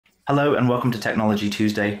Hello and welcome to Technology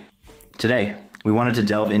Tuesday. Today, we wanted to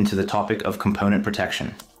delve into the topic of component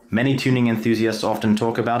protection. Many tuning enthusiasts often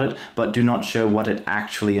talk about it, but do not show what it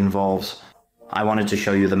actually involves. I wanted to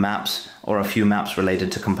show you the maps, or a few maps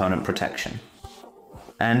related to component protection,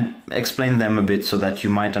 and explain them a bit so that you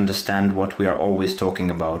might understand what we are always talking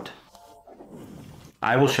about.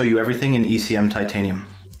 I will show you everything in ECM Titanium.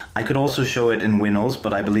 I could also show it in WinOLS,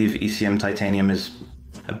 but I believe ECM Titanium is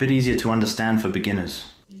a bit easier to understand for beginners.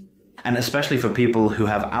 And especially for people who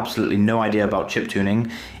have absolutely no idea about chip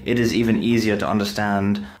tuning, it is even easier to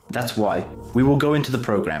understand. That's why we will go into the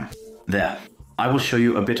program. There, I will show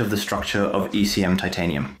you a bit of the structure of ECM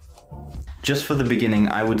Titanium. Just for the beginning,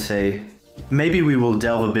 I would say maybe we will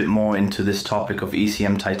delve a bit more into this topic of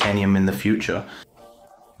ECM Titanium in the future.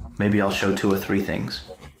 Maybe I'll show 2 or 3 things,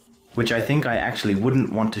 which I think I actually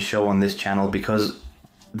wouldn't want to show on this channel because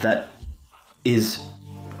that is,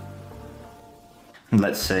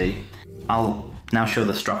 let's say, I'll now show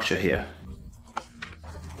the structure here.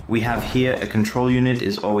 We have here a control unit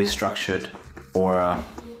is always structured, or a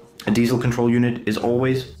diesel control unit is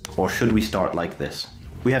always, or should we start like this?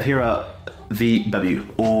 We have here a VW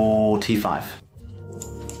or T5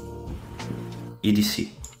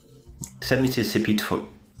 EDC 70 CP2.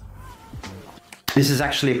 This is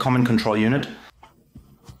actually a common control unit,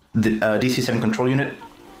 the DC7 control unit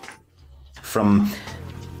from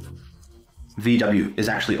VW is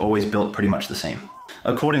actually always built pretty much the same.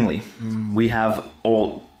 Accordingly, we have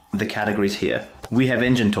all the categories here. We have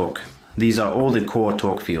engine torque. These are all the core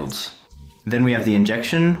torque fields. Then we have the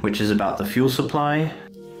injection, which is about the fuel supply.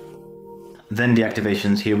 Then the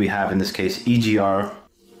activations. Here we have, in this case, EGR.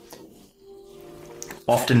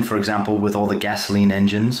 Often, for example, with all the gasoline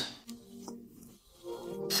engines.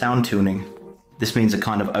 Sound tuning. This means a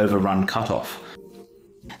kind of overrun cutoff.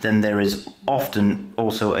 Then there is often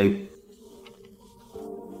also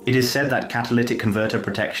It is said that catalytic converter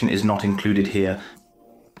protection is not included here.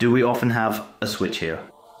 Do we often have a switch here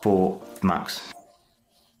for max?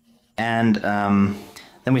 And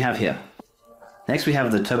then we have here. Next we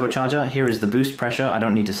have the turbocharger. Here is the boost pressure. I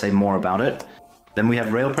don't need to say more about it. Then we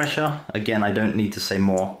have rail pressure. Again, I don't need to say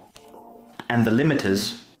more. And the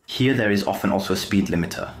limiters. Here there is often also a speed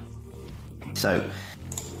limiter. So,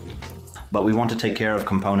 but we want to take care of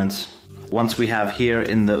components. Once we have here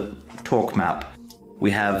in the torque map, we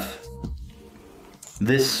have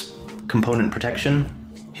this component protection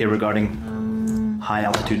here regarding high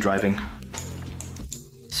altitude driving.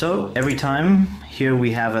 So every time here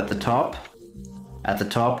we have at the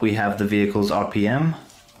top we have the vehicle's RPM.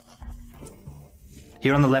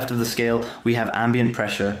 Here on the left of the scale we have ambient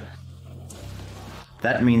pressure.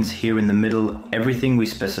 That means here in the middle everything we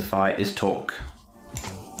specify is torque.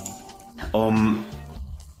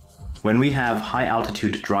 When we have high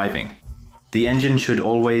altitude driving, the engine should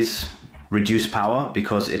always reduce power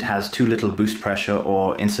because it has too little boost pressure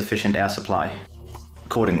or insufficient air supply.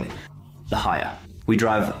 Accordingly, the higher we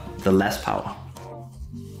drive, the less power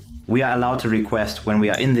we are allowed to request when we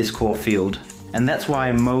are in this core field. And that's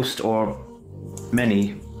why most or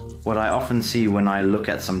many, what I often see when I look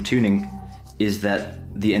at some tuning, is that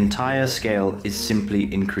the entire scale is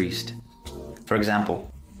simply increased. For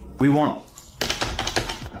example, we want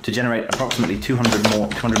to generate approximately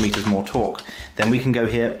 200 meters more torque, then we can go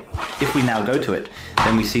here. If we now go to it,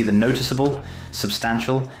 then we see the noticeable,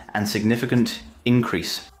 substantial, and significant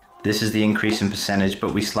increase. This is the increase in percentage,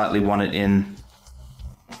 but we slightly want it in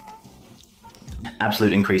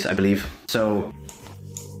absolute increase, I believe. So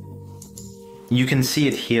you can see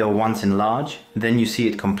it here once in large, then you see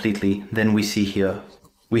it completely, then we see here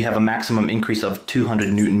we have a maximum increase of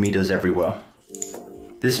 200 Newton meters everywhere.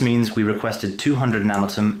 This means we requested 200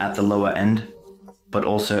 nanotom at the lower end, but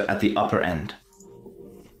also at the upper end.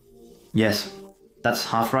 Yes, that's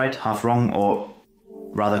half right, half wrong, or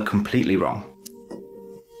rather completely wrong.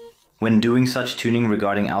 When doing such tuning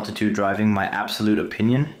regarding altitude driving, my absolute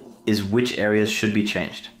opinion is which areas should be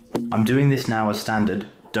changed. I'm doing this now as standard,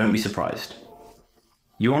 don't be surprised.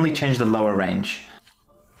 You only change the lower range.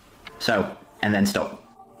 So, and then stop.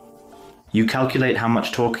 You calculate how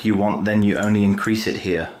much torque you want, then you only increase it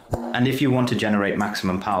here. And if you want to generate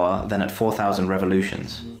maximum power, then at 4,000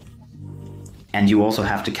 revolutions. And you also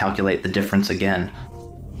have to calculate the difference again.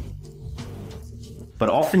 But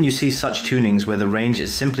often you see such tunings where the range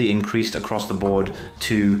is simply increased across the board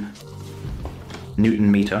to Newton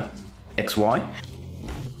meter, XY,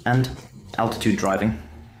 and altitude driving.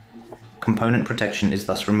 Component protection is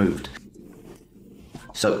thus removed.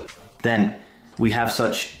 So then we have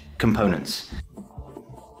such components.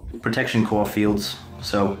 Protection core fields.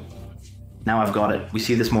 So now I've got it. We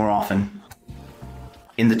see this more often.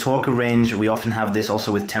 In the torque range, we often have this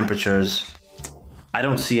also with temperatures. I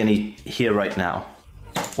don't see any here right now.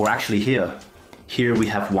 Or actually here. Here we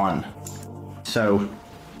have one. So,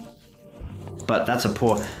 but that's a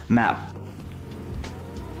poor map.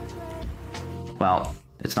 Well,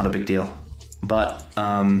 it's not a big deal. But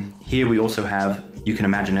here we also have, you can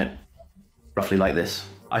imagine it, roughly like this.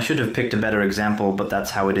 I should have picked a better example, but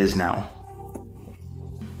that's how it is now.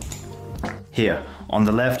 Here, on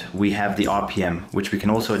the left, we have the RPM, which we can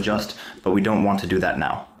also adjust, but we don't want to do that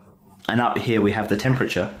now. And up here we have the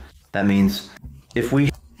temperature. That means if we...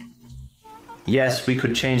 Yes, we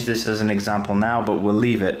could change this as an example now, but we'll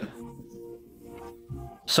leave it.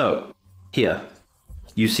 So, here,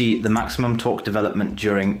 you see the maximum torque development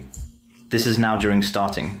during... This is now during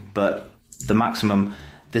starting, but the maximum,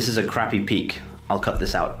 this is a crappy peak. I'll cut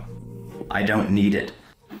this out. I don't need it.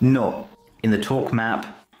 No, in the torque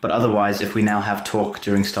map, but otherwise, if we now have torque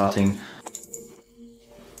during starting,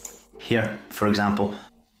 here, for example,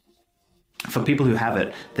 for people who have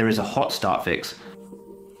it, there is a hot start fix.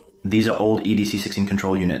 These are old EDC16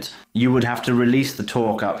 control units. You would have to release the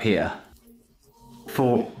torque up here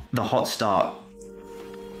for the hot start.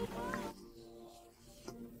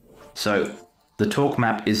 So the torque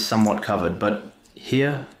map is somewhat covered, but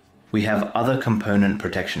here we have other component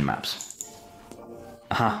protection maps.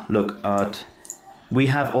 Aha, look, we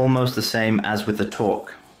have almost the same as with the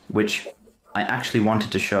torque, which I actually wanted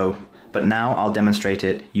to show, but now I'll demonstrate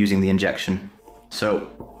it using the injection. So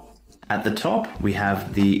at the top, we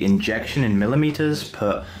have the injection in millimeters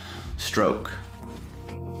per stroke.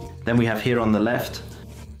 Then we have here on the left,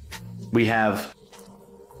 we have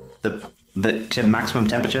the maximum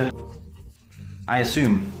temperature. I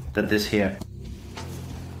assume that this here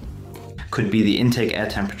could be the intake air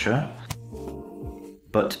temperature,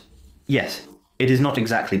 but yes, it is not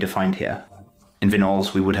exactly defined here. In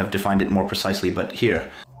WinOLS, we would have defined it more precisely, but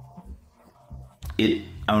here, it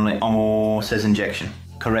only says injection.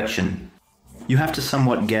 Correction. You have to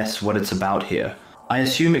somewhat guess what it's about here. I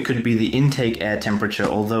assume it could be the intake air temperature,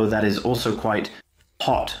 although that is also quite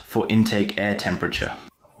hot for intake air temperature.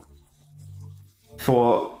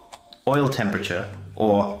 For oil temperature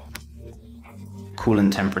or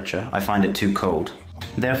coolant temperature, I find it too cold.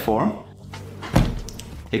 Therefore,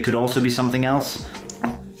 it could also be something else.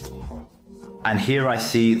 And here I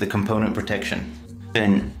see the component protection.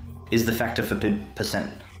 Then is the factor for percent.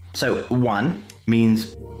 So 1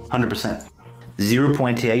 means 100%.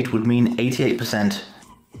 0.8 would mean 88%.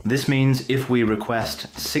 This means if we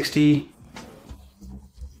request 60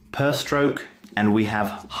 per stroke and we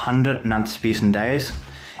have 100 nanospießen days,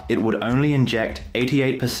 it would only inject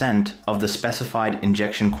 88% of the specified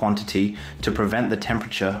injection quantity to prevent the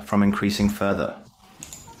temperature from increasing further.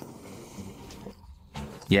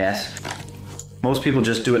 Yes, most people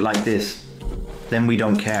just do it like this. Then we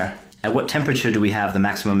don't care. At what temperature do we have the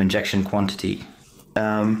maximum injection quantity?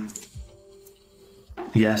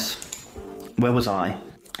 Yes. Where was I?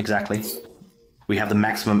 Exactly. We have the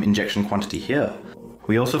maximum injection quantity here.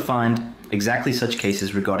 We also find exactly such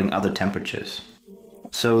cases regarding other temperatures.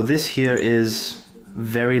 So this here is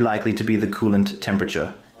very likely to be the coolant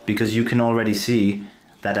temperature, because you can already see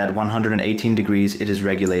that at 118 degrees it is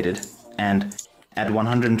regulated, and at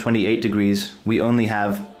 128 degrees we only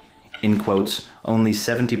have, in quotes, only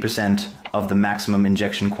 70% of the maximum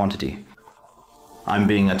injection quantity. I'm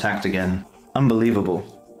being attacked again. Unbelievable.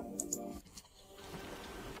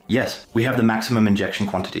 Yes, we have the maximum injection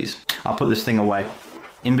quantities. I'll put this thing away.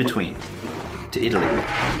 In between. To Italy.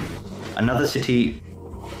 Another city.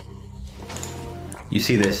 You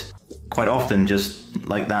see this quite often, just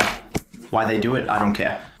like that. Why they do it, I don't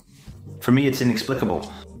care. For me, it's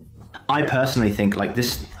inexplicable. I personally think like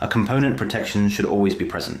this, a component protection should always be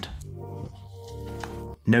present.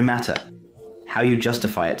 No matter how you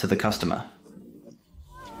justify it to the customer.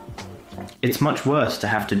 It's much worse to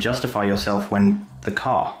have to justify yourself when the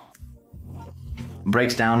car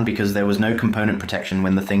breaks down because there was no component protection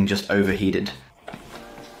when the thing just overheated.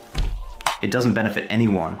 It doesn't benefit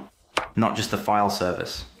anyone, not just the file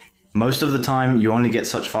service. Most of the time you only get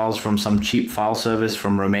such files from some cheap file service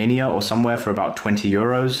from Romania or somewhere for about 20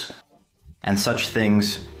 euros, and such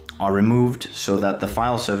things are removed so that the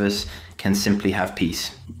file service can simply have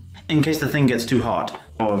peace. In case the thing gets too hot,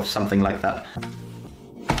 or something like that.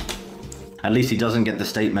 At least he doesn't get the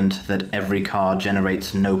statement that every car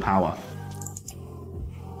generates no power.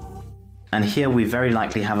 And here we very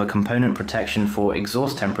likely have a component protection for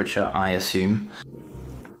exhaust temperature, I assume.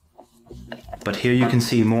 But here you can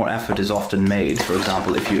see more effort is often made. For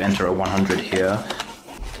example, if you enter a 100 here,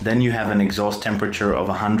 then you have an exhaust temperature of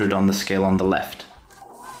 100 on the scale on the left.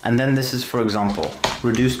 And then this is, for example,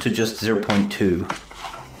 reduced to just 0.2.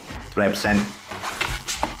 3%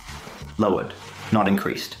 lowered, not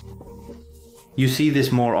increased. You see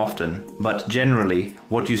this more often, but generally,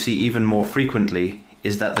 what you see even more frequently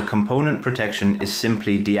is that the component protection is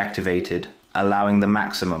simply deactivated, allowing the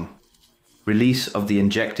maximum release of the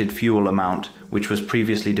injected fuel amount, which was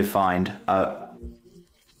previously defined,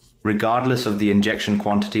 regardless of the injection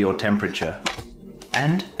quantity or temperature.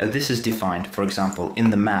 And this is defined, for example, in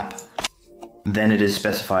the map. Then it is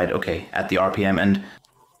specified, okay, at the RPM and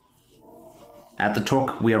at the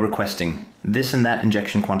torque we are requesting this and that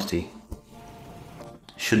injection quantity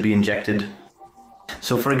should be injected.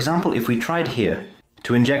 So for example, if we tried here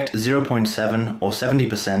to inject 0.7 or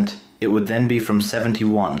 70%, it would then be from 70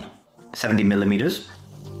 millimeters.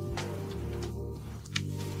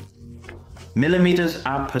 Millimeters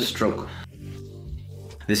are per stroke.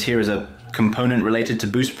 This here is a component related to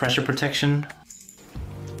boost pressure protection.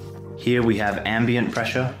 Here we have ambient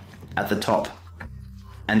pressure at the top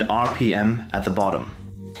and RPM at the bottom.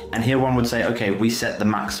 And here one would say, okay, we set the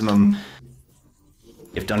maximum.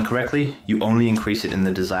 If done correctly, you only increase it in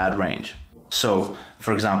the desired range. So,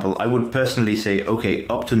 for example, I would personally say, okay,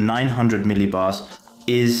 up to 900 millibars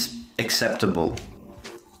is acceptable.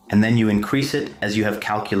 And then you increase it as you have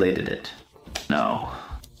calculated it. No.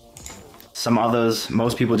 Some others,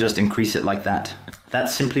 most people just increase it like that.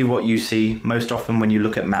 That's simply what you see most often when you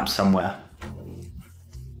look at maps somewhere.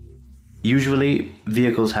 Usually,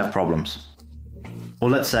 vehicles have problems. Or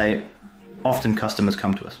let's say, often customers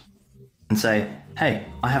come to us and say, hey,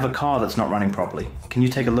 I have a car that's not running properly. Can you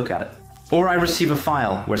take a look at it? Or I receive a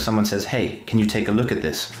file where someone says, hey, can you take a look at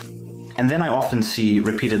this? And then I often see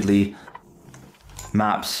repeatedly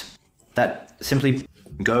maps that simply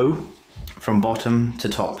go from bottom to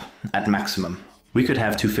top at maximum. We could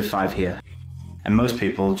have 255 here, and most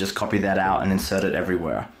people just copy that out and insert it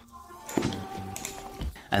everywhere.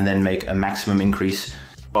 And then make a maximum increase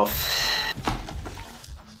of,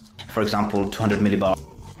 for example, 200 millibar.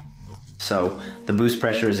 So the boost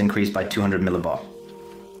pressure is increased by 200 millibar.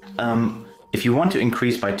 If you want to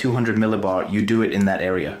increase by 200 millibar, you do it in that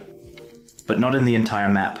area, but not in the entire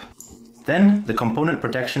map. Then the component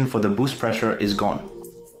protection for the boost pressure is gone.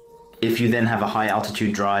 If you then have a high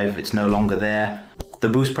altitude drive, it's no longer there. The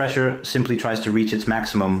boost pressure simply tries to reach its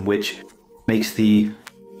maximum, which makes the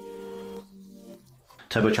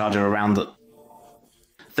turbocharger around the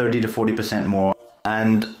 30 to 40% more,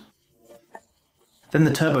 and then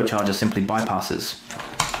the turbocharger simply bypasses.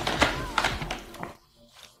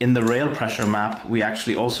 In the rail pressure map, we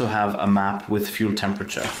actually also have a map with fuel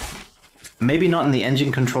temperature. Maybe not in the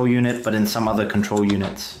engine control unit, but in some other control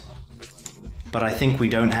units. But I think we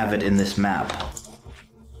don't have it in this map.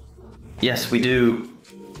 Yes, we do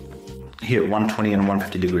here, 120 and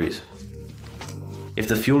 150 degrees. If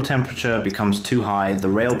the fuel temperature becomes too high, the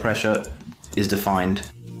rail pressure is defined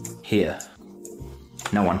here.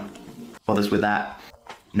 No one bothers with that.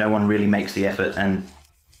 No one really makes the effort, and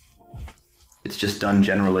it's just done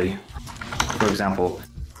generally. For example,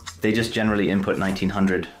 they just generally input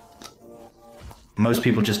 1900. Most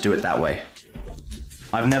people just do it that way.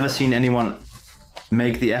 I've never seen anyone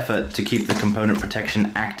make the effort to keep the component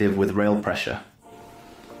protection active with rail pressure.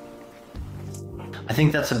 I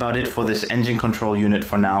think that's about it for this engine control unit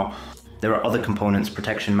for now. There are other components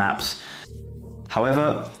protection maps.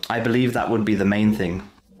 However, I believe that would be the main thing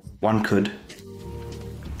one could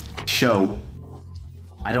show.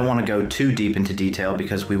 I don't want to go too deep into detail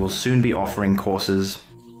because we will soon be offering courses.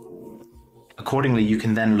 Accordingly, you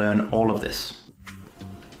can then learn all of this.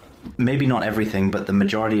 Maybe not everything, but the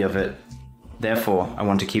majority of it. Therefore, I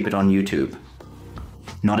want to keep it on YouTube.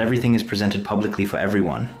 Not everything is presented publicly for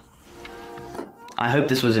everyone. I hope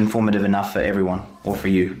this was informative enough for everyone, or for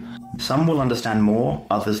you. Some will understand more,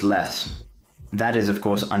 others less. That is, of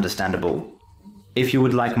course, understandable. If you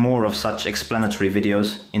would like more of such explanatory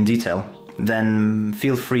videos in detail, then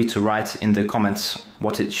feel free to write in the comments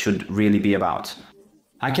what it should really be about.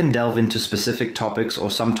 I can delve into specific topics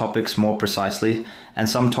or some topics more precisely and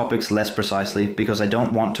some topics less precisely because I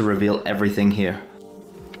don't want to reveal everything here.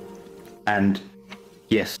 And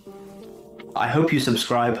yes, I hope you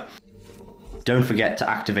subscribe. Don't forget to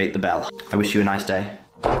activate the bell. I wish you a nice day.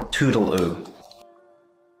 Toodle-oo.